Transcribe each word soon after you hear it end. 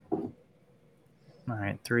All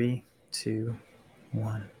right, 3, 2,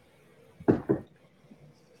 1.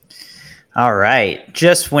 All right.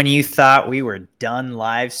 Just when you thought we were done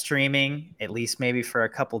live streaming, at least maybe for a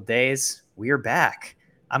couple days, we are back.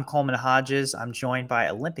 I'm Coleman Hodges. I'm joined by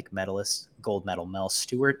Olympic medalist, gold medal Mel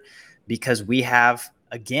Stewart, because we have,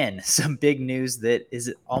 again, some big news that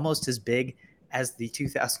is almost as big as the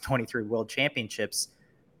 2023 World Championships.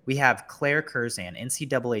 We have Claire Curzan,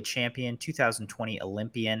 NCAA champion, 2020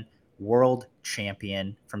 Olympian, world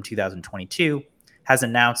champion from 2022, has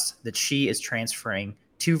announced that she is transferring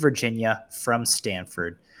to Virginia from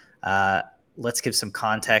Stanford. Let's give some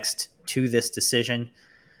context to this decision.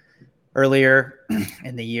 Earlier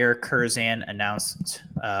in the year, Curzan announced,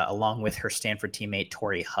 along with her Stanford teammate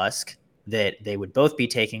Tori Husk, that they would both be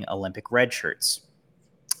taking Olympic red shirts.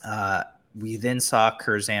 We then saw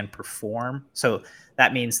Curzan perform. So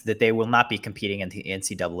that means that they will not be competing in the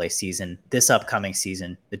NCAA season, this upcoming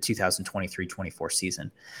season, the 2023-24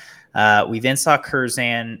 season. We then saw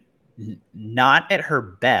Curzan not at her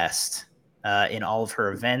best in all of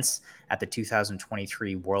her events at the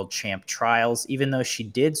 2023 World Champ Trials, even though she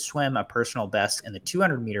did swim a personal best in the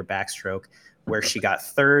 200-meter backstroke, where she got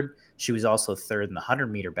third. She was also third in the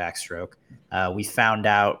 100-meter backstroke. We found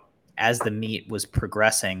out as the meet was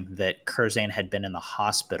progressing that Curzan had been in the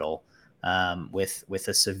hospital with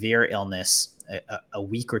a severe illness a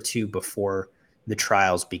week or two before the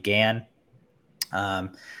trials began.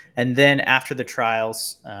 And then after the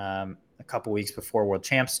trials, a couple weeks before World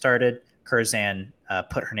Champs started, Curzan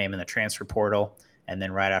put her name in the transfer portal. And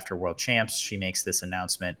then right after World Champs, she makes this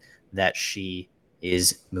announcement that she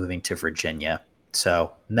is moving to Virginia.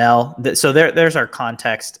 So Mel, there's our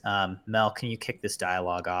context. Mel, can you kick this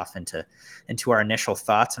dialogue off into our initial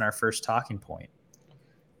thoughts and our first talking point?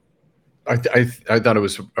 I thought it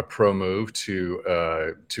was a pro move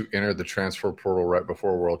to enter the transfer portal right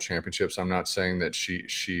before World Championships. I'm not saying that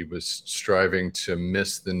she was striving to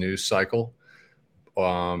miss the news cycle,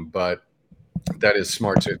 but that is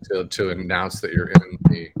smart to announce that you're in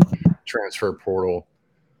the transfer portal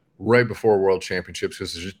right before World Championships,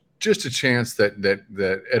 because there's just a chance that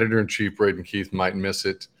editor-in-chief Braden Keith might miss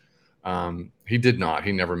it. He did not.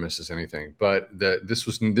 He never misses anything. But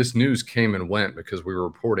this news came and went because we were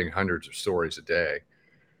reporting hundreds of stories a day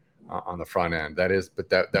on the front end. But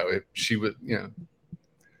she was,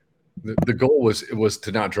 the goal was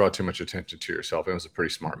to not draw too much attention to yourself. It was a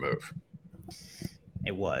pretty smart move.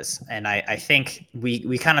 It was, and I think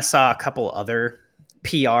we kind of saw a couple other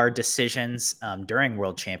PR decisions during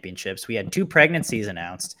World Championships. We had 2 pregnancies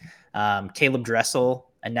announced. Caleb Dressel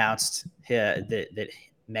announced that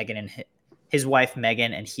Megan and his wife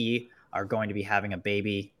Megan and he are going to be having a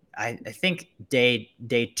baby. I think day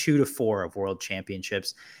 2 to 4 of World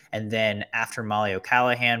Championships. And then after Molly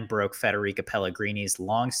O'Callaghan broke Federica Pellegrini's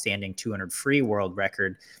long-standing 200 free world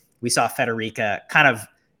record, we saw Federica kind of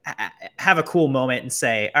have a cool moment and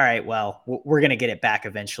say, all right, well, we're going to get it back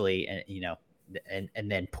eventually. And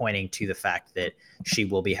then pointing to the fact that she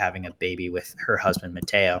will be having a baby with her husband,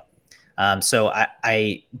 Matteo. So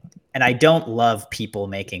I don't love people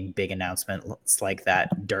making big announcements like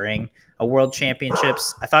that during a World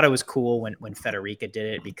Championships. I thought it was cool when Federica did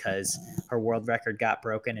it because her world record got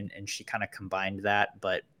broken and she kind of combined that.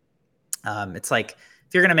 But it's like,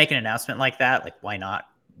 if you're going to make an announcement like that, like, why not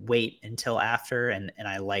wait until after? And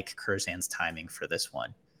I like Curzan's timing for this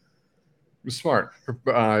one. Smart.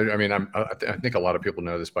 I think a lot of people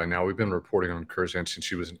know this by now. We've been reporting on Curzan since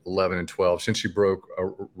she was 11 and 12. Since she broke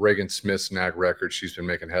Reagan Smith's NAG record, she's been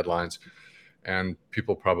making headlines. And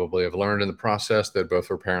people probably have learned in the process that both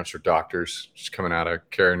her parents are doctors. She's coming out of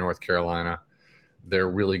Cary, North Carolina.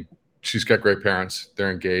 She's got great parents. They're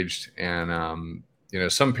engaged. And,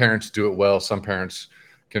 some parents do it well. Some parents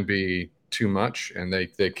can be too much. And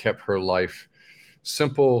they kept her life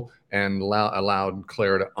simple and allowed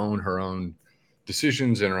Claire to own her own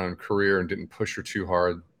decisions in her own career and didn't push her too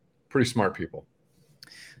hard. Pretty smart people.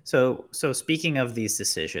 So speaking of these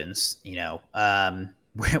decisions,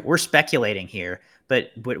 we're speculating here,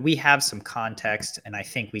 but we have some context, and I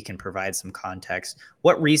think we can provide some context.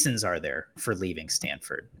 What reasons are there for leaving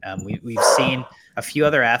Stanford? We've seen a few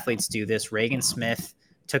other athletes do this. Reagan Smith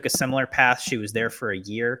took a similar path. She was there for a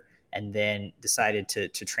year and then decided to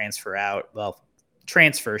transfer out. Well,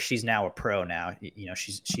 she's now a pro now.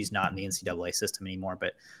 She's not in the NCAA system anymore,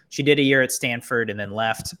 but she did a year at Stanford and then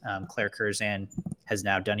left. Claire Curzan has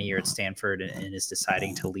now done a year at Stanford and is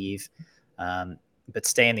deciding to leave, but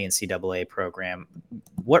stay in the NCAA program.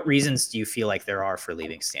 What reasons do you feel like there are for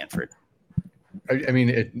leaving Stanford?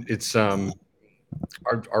 It's our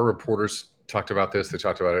reporters talked about this. They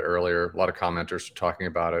talked about it earlier. A lot of commenters talking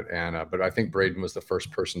about it, and but I think Braden was the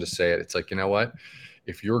first person to say it. It's like, you know what?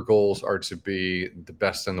 If your goals are to be the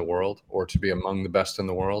best in the world or to be among the best in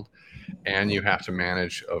the world, and you have to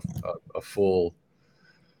manage a full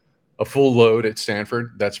load at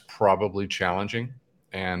Stanford, that's probably challenging.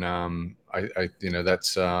 And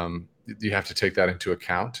that's you have to take that into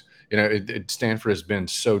account. Stanford has been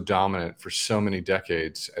so dominant for so many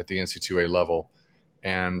decades at the NCAA level.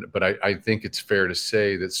 But I think it's fair to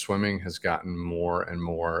say that swimming has gotten more and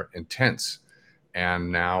more intense.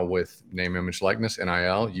 And now with name, image, likeness,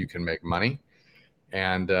 NIL, you can make money.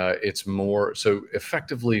 And it's more so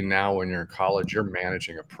effectively now when you're in college, you're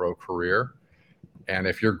managing a pro career. And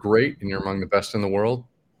if you're great and you're among the best in the world,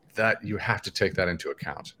 that you have to take that into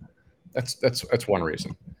account. That's one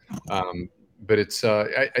reason. But it's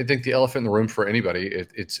I think the elephant in the room for anybody,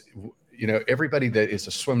 it's everybody that is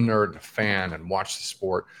a swim nerd and a fan and watch the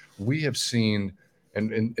sport, we have seen,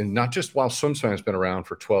 and not just while swim has been around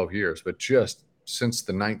for 12 years, but just since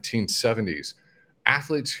the 1970s,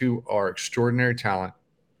 athletes who are extraordinary talent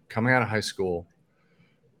coming out of high school,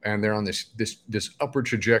 and they're on this upward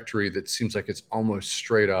trajectory that seems like it's almost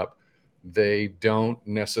straight up. They don't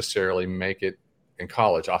necessarily make it in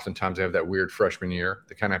college. Oftentimes they have that weird freshman year.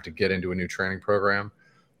 They kind of have to get into a new training program.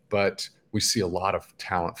 But we see a lot of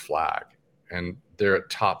talent flag, and they're at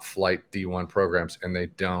top flight D1 programs, and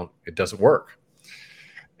it doesn't work.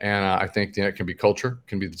 And I think it can be culture,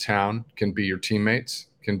 can be the town, can be your teammates,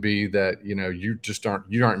 can be that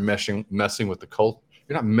you aren't messing with the cult.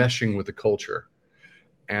 You're not meshing with the culture.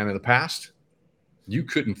 And in the past, you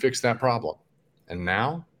couldn't fix that problem. And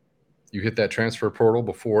now you hit that transfer portal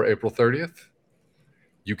before April 30th.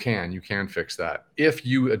 You can fix that if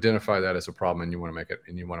you identify that as a problem and you want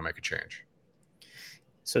to make a change.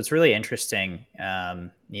 So it's really interesting.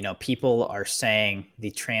 People are saying the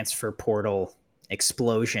transfer portal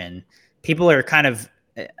explosion. People are kind of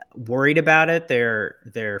worried about it. They're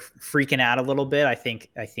freaking out a little bit. I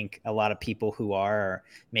think a lot of people who are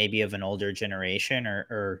maybe of an older generation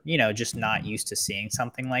or just not used to seeing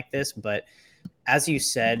something like this. But as you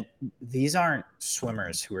said, these aren't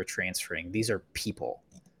swimmers who are transferring. These are people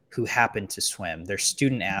who happen to swim. They're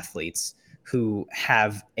student athletes who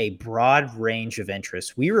have a broad range of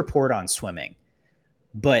interests. We report on swimming,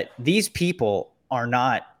 but these people are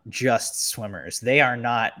not just swimmers. They are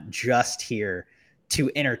not just here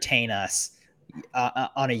to entertain us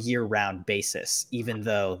on a year-round basis, even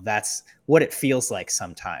though that's what it feels like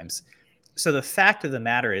sometimes. So the fact of the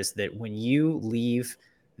matter is that when you leave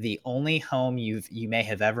the only home you may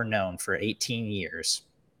have ever known for 18 years,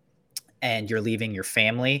 and you're leaving your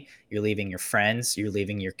family, you're leaving your friends, you're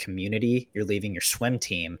leaving your community, you're leaving your swim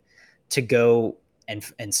team to go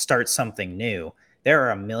and start something new, there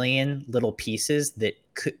are a million little pieces that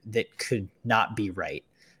could not be right.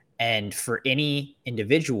 And for any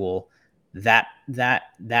individual, that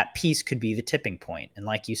piece could be the tipping point. And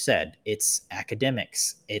like you said, it's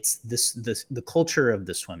academics, it's the culture of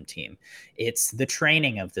the swim team, it's the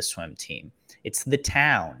training of the swim team, it's the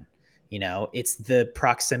town, it's the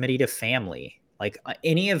proximity to family. Like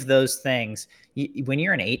any of those things, when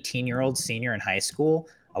you're an 18-year-old senior in high school,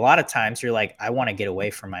 a lot of times you're like, I want to get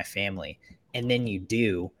away from my family. And then you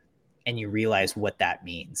do, and you realize what that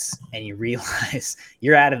means. And you realize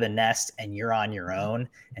you're out of the nest and you're on your own.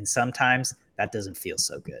 And sometimes that doesn't feel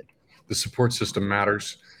so good. The support system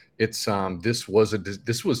matters. It's I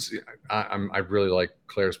really like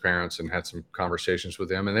Claire's parents and had some conversations with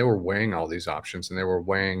them, and they were weighing all these options, and they were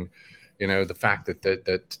weighing, the fact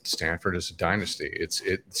that Stanford is a dynasty.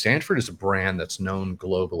 Stanford is a brand that's known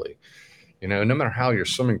globally. No matter how your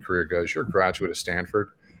swimming career goes, you're a graduate of Stanford.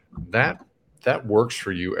 That works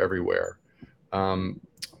for you everywhere.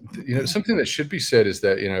 Something that should be said is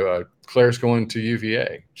that, Claire's going to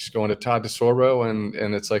UVA. She's going to Todd DeSorbo,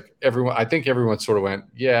 and it's like I think everyone sort of went,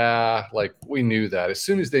 yeah, like we knew that. As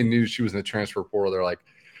soon as they knew she was in the transfer portal, they're like,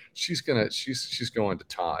 she's going to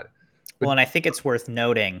Todd. Well, and I think it's worth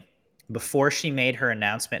noting, before she made her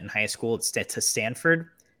announcement in high school to Stanford,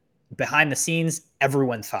 behind the scenes,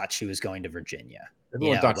 everyone thought she was going to Virginia.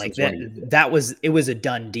 It was a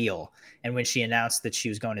done deal. And when she announced that she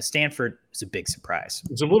was going to Stanford, it was a big surprise.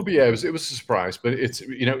 It was a little bit, it was a surprise, but it's,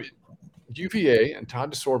 UVA and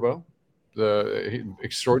Todd DeSorbo,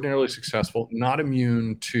 extraordinarily successful, not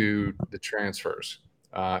immune to the transfers.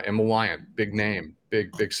 Emma Wyant, big name,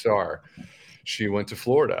 big star. She went to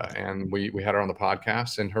Florida, and we had her on the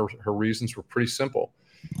podcast, and her reasons were pretty simple.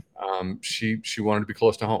 She wanted to be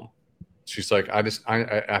close to home. She's like,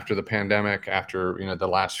 after the pandemic, after the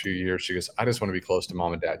last few years, she goes, I just want to be close to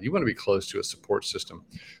mom and dad. You want to be close to a support system.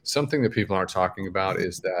 Something that people aren't talking about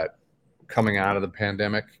is that coming out of the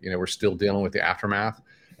pandemic. We're still dealing with the aftermath,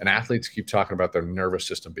 and athletes keep talking about their nervous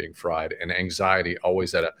system being fried and anxiety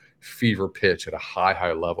always at a fever pitch at a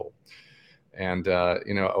high level. And a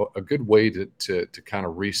good way to kind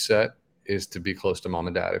of reset is to be close to mom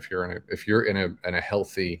and dad if you're in a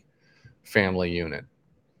healthy family unit.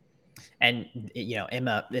 And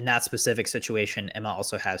Emma, in that specific situation, Emma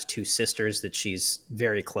also has two sisters that she's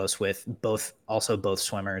very close with, both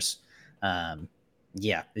swimmers.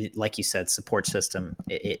 Yeah, like you said, support system,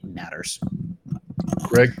 it matters.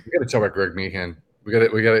 Greg, we got to talk about Greg Meehan. We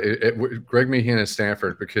got Greg Meehan at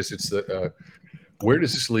Stanford, because it's where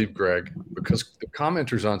does this leave Greg? Because the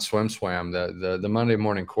commenters on SwimSwam, the Monday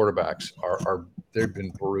morning quarterbacks they've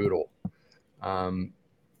been brutal. So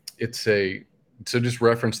just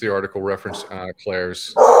reference the article, reference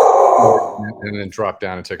Claire's, and then drop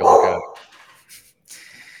down and take a look at it.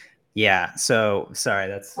 Yeah. So sorry,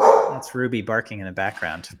 that's Ruby barking in the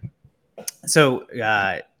background. So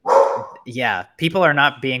yeah, people are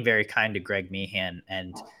not being very kind to Greg Meehan,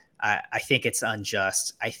 and I think it's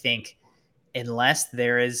unjust. I think unless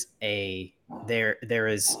there is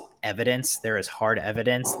evidence, there is hard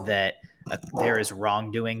evidence that there is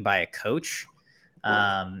wrongdoing by a coach.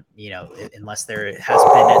 Unless there has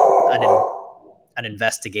been an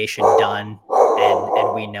investigation done,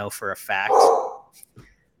 and we know for a fact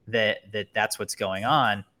that's what's going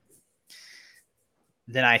on,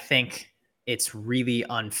 then I think it's really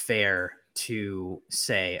unfair to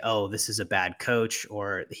say, oh, this is a bad coach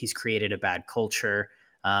or he's created a bad culture,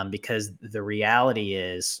 because the reality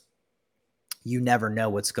is you never know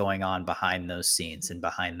what's going on behind those scenes and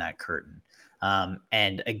behind that curtain.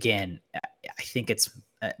 And again, I think it's,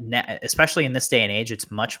 especially in this day and age,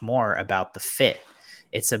 it's much more about the fit.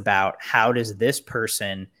 It's about how does this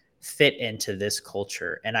person fit into this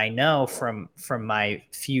culture. And I know from my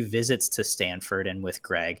few visits to Stanford and with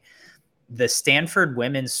Greg, the Stanford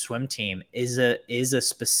women's swim team is a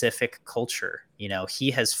specific culture.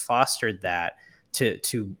 He has fostered that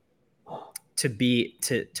to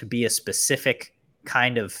be a specific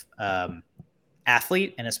kind of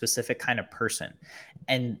athlete and a specific kind of person.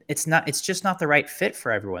 And it's just not the right fit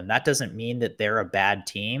for everyone. That doesn't mean that they're a bad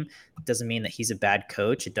team. It doesn't mean that he's a bad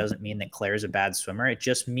coach. It doesn't mean that Claire's a bad swimmer. It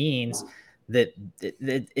just means that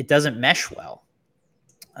it doesn't mesh well.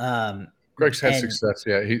 Greg's had success.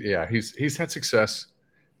 Yeah, he's had success.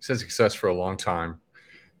 He's had success for a long time.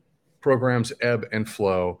 Programs ebb and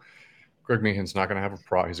flow. Greg Meehan's not going to have a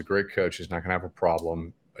problem. He's a great coach. He's not going to have a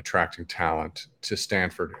problem attracting talent to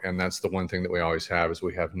Stanford. And that's the one thing that we always have, is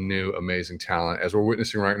we have new, amazing talent, as we're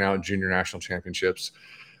witnessing right now at junior national championships.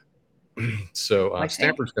 So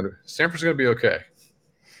Stanford's going to be okay.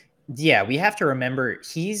 Yeah, we have to remember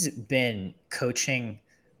he's been coaching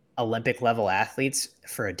Olympic level athletes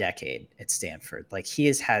for a decade at Stanford. Like, he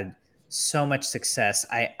has had so much success.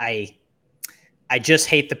 I just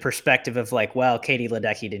hate the perspective of like, well, Katie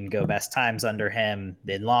Ledecky didn't go best times under him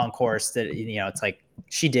in long course. That, it's like,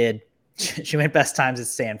 she did. She went best times at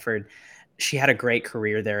Stanford. She had a great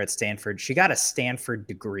career there at Stanford. She got a Stanford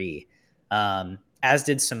degree, as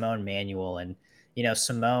did Simone Manuel. And,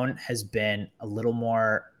 Simone has been a little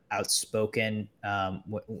more outspoken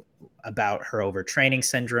about her overtraining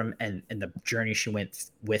syndrome and the journey she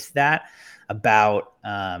went with that, about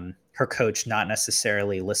her coach not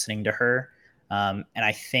necessarily listening to her. And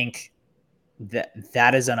I think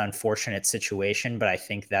that is an unfortunate situation, but I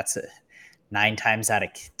think that's 9 times out of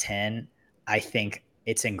 10. I think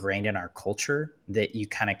it's ingrained in our culture that you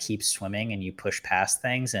kind of keep swimming and you push past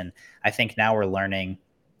things. And I think now we're learning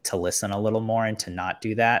to listen a little more and to not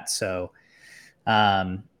do that. So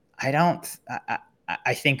I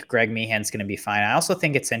think Greg Meehan's going to be fine. I also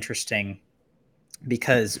think it's interesting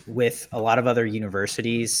because with a lot of other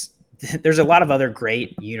universities, there's a lot of other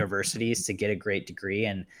great universities to get a great degree.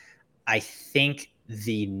 And I think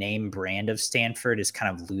the name brand of Stanford is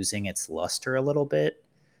kind of losing its luster a little bit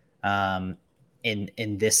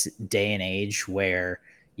in this day and age where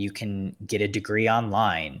you can get a degree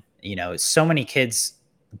online. So many kids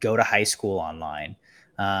go to high school online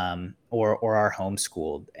or are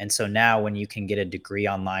homeschooled. And so now when you can get a degree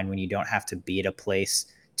online, when you don't have to be at a place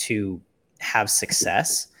to have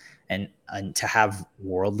success and to have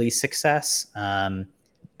worldly success,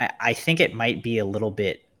 I think it might be a little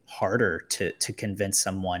bit harder to convince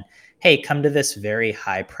someone, hey, come to this very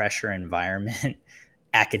high pressure environment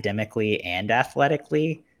academically and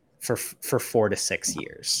athletically for 4 to 6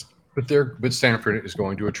 years. But Stanford is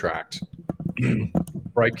going to attract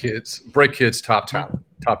bright kids, top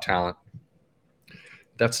talent.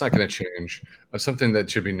 That's not going to change. Something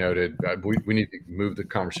that should be noted. We need to move the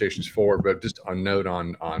conversations forward, but just a note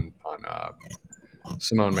on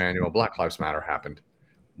Simone Manuel, Black Lives Matter happened.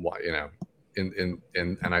 Why, and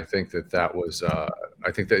I think that was,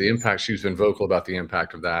 I think that the impact, she's been vocal about the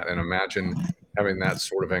impact of that. And imagine having that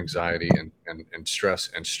sort of anxiety and stress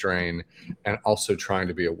and strain, and also trying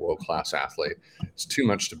to be a world-class athlete. It's too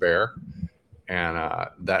much to bear. And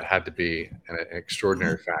that had to be an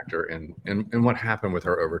extraordinary factor in what happened with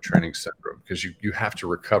her overtraining syndrome, because you have to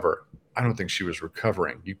recover. I don't think she was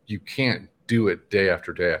recovering. You can't do it day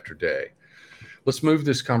after day after day. Let's move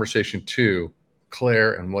this conversation to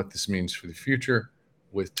Claire and what this means for the future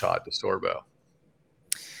with Todd DeSorbo.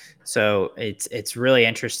 So it's really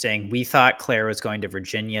interesting. We thought Claire was going to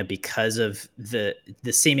Virginia because of the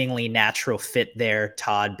seemingly natural fit there,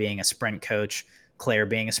 Todd being a sprint coach, Claire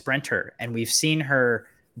being a sprinter. And we've seen her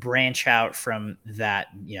branch out from that,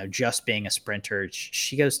 just being a sprinter.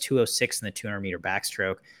 She goes 206 in the 200-meter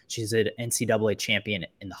backstroke. She's an NCAA champion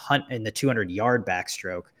in the 200-yard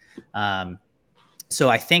backstroke. So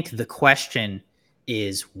I think the question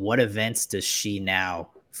is, what events does she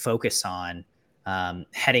now focus on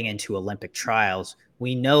heading into Olympic trials?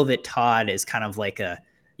 We know that Todd is kind of like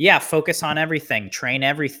focus on everything, train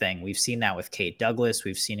everything. We've seen that with Kate Douglas.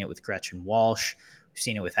 We've seen it with Gretchen Walsh. We've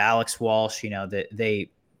seen it with Alex Walsh. That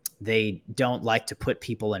they don't like to put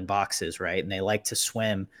people in boxes, right? And they like to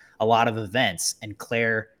swim a lot of events. And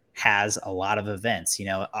Claire has a lot of events,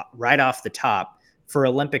 right off the top. For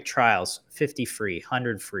Olympic trials, 50 free,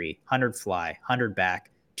 100 free, 100 fly, 100 back,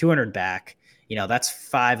 200 back, that's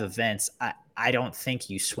 5 events. I don't think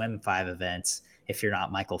you swim 5 events if you're not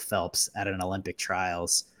Michael Phelps at an Olympic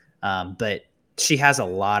trials. But she has a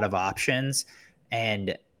lot of options.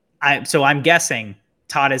 And I'm guessing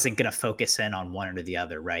Todd isn't going to focus in on one or the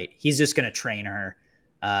other, right? He's just going to train her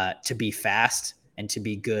to be fast and to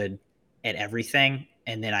be good at everything.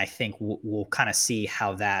 And then I think we'll kind of see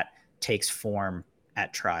how that takes form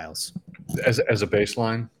at trials. As a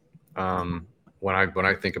baseline, when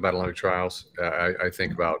I think about Olympic trials, I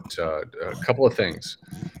think about a couple of things.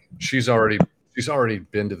 She's already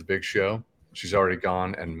been to the big show. She's already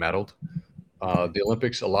gone and medaled. The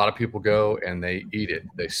Olympics, a lot of people go and they eat it.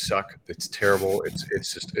 They suck. It's terrible.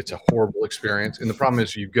 It's a horrible experience. And the problem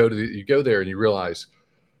is, you go there and you realize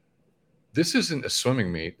this isn't a swimming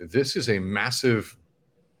meet. This is a massive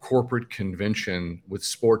corporate convention with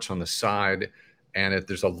sports on the side. And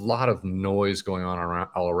there's a lot of noise going on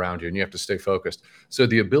all around you, and you have to stay focused. So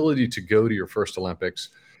the ability to go to your first Olympics,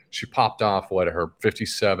 she popped off her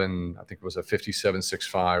 57, I think it was a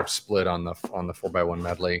 57.65 split on the 4x1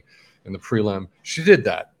 medley in the prelim. She did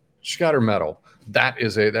that. She got her medal. That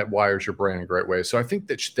wires your brain in a great way. So I think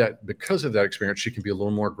that because of that experience, she can be a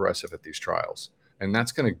little more aggressive at these trials, and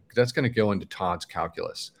that's gonna go into Todd's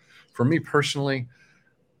calculus. For me personally,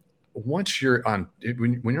 once you're on,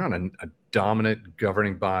 when you're on a dominant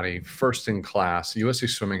governing body, first in class, USA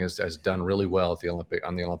Swimming has done really well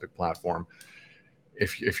on the Olympic platform.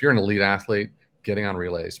 If you're an elite athlete, getting on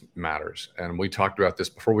relays matters. And we talked about this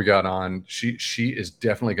before we got on. She is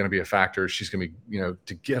definitely going to be a factor. She's going to be,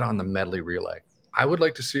 to get on the medley relay. I would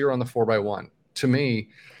like to see her on the 4x1. To me,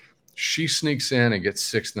 she sneaks in and gets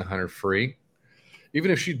 6th in the 100 free.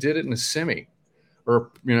 Even if she did it in a semi,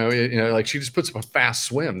 or like she just puts up a fast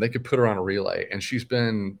swim, they could put her on a relay. And she's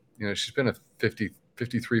been a 50,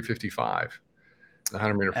 53, 55, the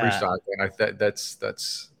 100-meter freestyle. And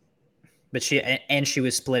that's. But she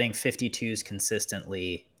was splitting 52s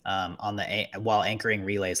consistently while anchoring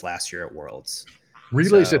relays last year at Worlds.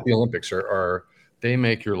 Relays at the Olympics they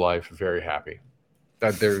make your life very happy.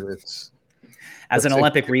 As an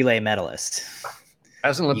Olympic relay medalist.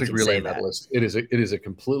 As an Olympic relay medalist, it is a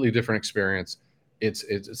completely different experience.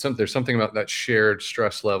 There's something about that shared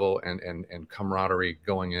stress level and camaraderie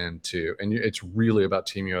going into, and it's really about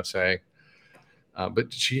Team USA.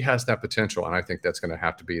 But she has that potential, and I think that's going to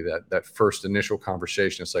have to be that first initial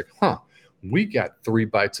conversation. It's like, we got 3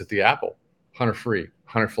 bites at the apple: 100 free,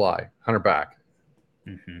 100 fly, 100 back.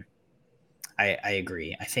 Mm-hmm. I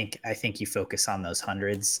agree. I think you focus on those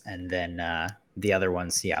hundreds, and then the other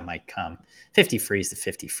ones, might come. 50 free is the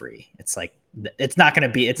 50 free. It's like it's not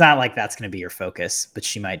like that's going to be your focus, but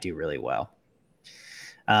she might do really well.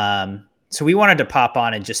 So we wanted to pop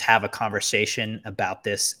on and just have a conversation about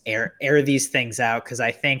this, air these things out, because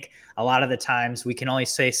I think a lot of the times we can only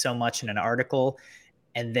say so much in an article,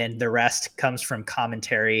 and then the rest comes from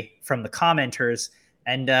commentary from the commenters.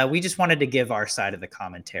 And we just wanted to give our side of the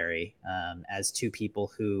commentary as 2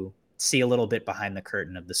 people who see a little bit behind the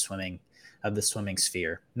curtain of the swimming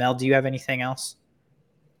sphere. Mel, do you have anything else?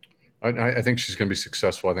 I think she's going to be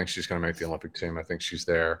successful. I think she's going to make the Olympic team. I think she's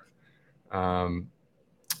there.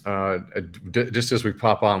 Just as we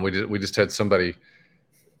pop on, we just had somebody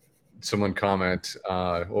someone comment,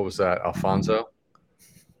 what was that? Alfonso?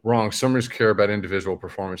 Wrong. Swimmers care about individual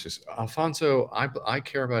performances. Alfonso, I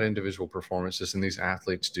care about individual performances, and these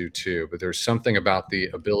athletes do too. But there's something about the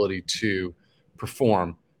ability to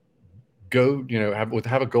perform, go,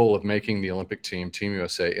 have a goal of making the Olympic team, Team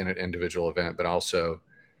USA, in an individual event, but also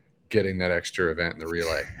getting that extra event in the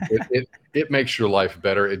relay. It makes your life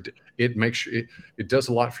better. It makes it does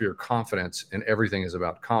a lot for your confidence, and everything is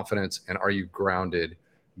about confidence. And are you grounded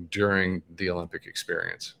during the Olympic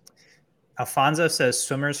experience? Alfonso says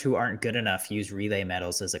swimmers who aren't good enough use relay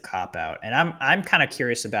medals as a cop out, and I'm kind of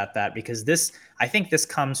curious about that because I think this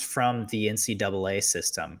comes from the NCAA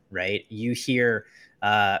system, right? You hear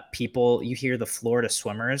you hear the Florida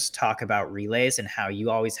swimmers talk about relays and how you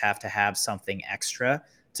always have to have something extra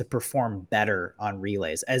to perform better on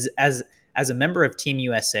relays. As a member of Team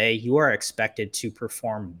USA, you are expected to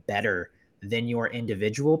perform better than your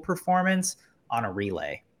individual performance on a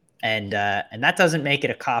relay. And that doesn't make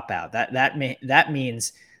it a cop out. That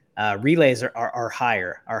means relays are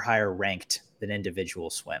higher ranked than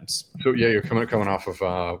individual swims. So yeah, you're coming off of.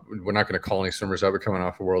 We're not going to call any swimmers out. We're coming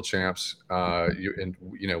off of world champs.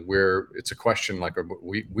 Where it's a question like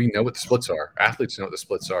we know what the splits are. Athletes know what the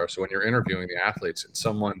splits are. So when you're interviewing the athletes and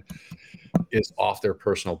someone is off their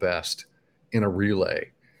personal best in a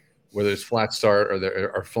relay, whether it's flat start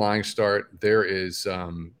or flying start, there is.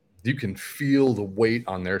 You can feel the weight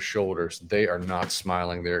on their shoulders. They are not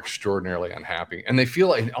smiling. They're extraordinarily unhappy. And they feel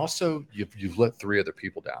like also you've let 3 other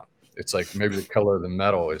people down. It's like maybe the color of the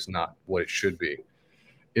medal is not what it should be.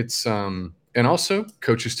 It's and also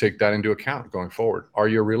coaches take that into account going forward. Are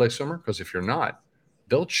you a relay swimmer? Because if you're not,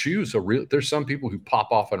 they'll choose there's some people who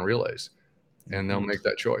pop off on relays and they'll make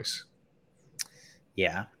that choice.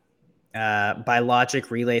 Yeah. By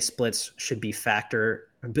logic, relay splits should be faster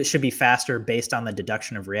based on the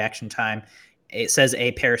deduction of reaction time. It says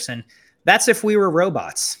A. Pearson. That's if we were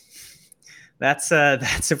robots. That's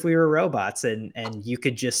if we were robots and you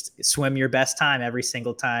could just swim your best time every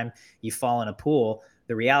single time you fall in a pool.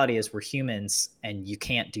 The reality is we're humans and you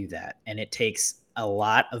can't do that. And it takes a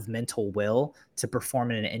lot of mental will to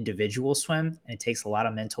perform in an individual swim. And it takes a lot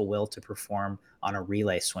of mental will to perform on a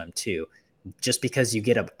relay swim too. Just because you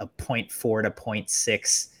get a 0.4 to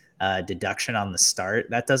 0.6 deduction on the start,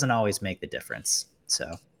 that doesn't always make the difference.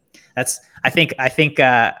 So I think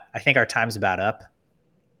our time's about up.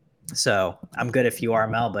 So I'm good if you are,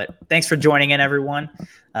 Mel, but thanks for joining in, everyone.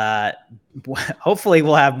 Hopefully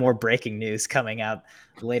we'll have more breaking news coming out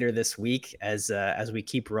later this week as we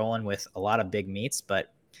keep rolling with a lot of big meets,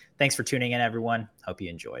 but thanks for tuning in, everyone. Hope you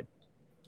enjoyed.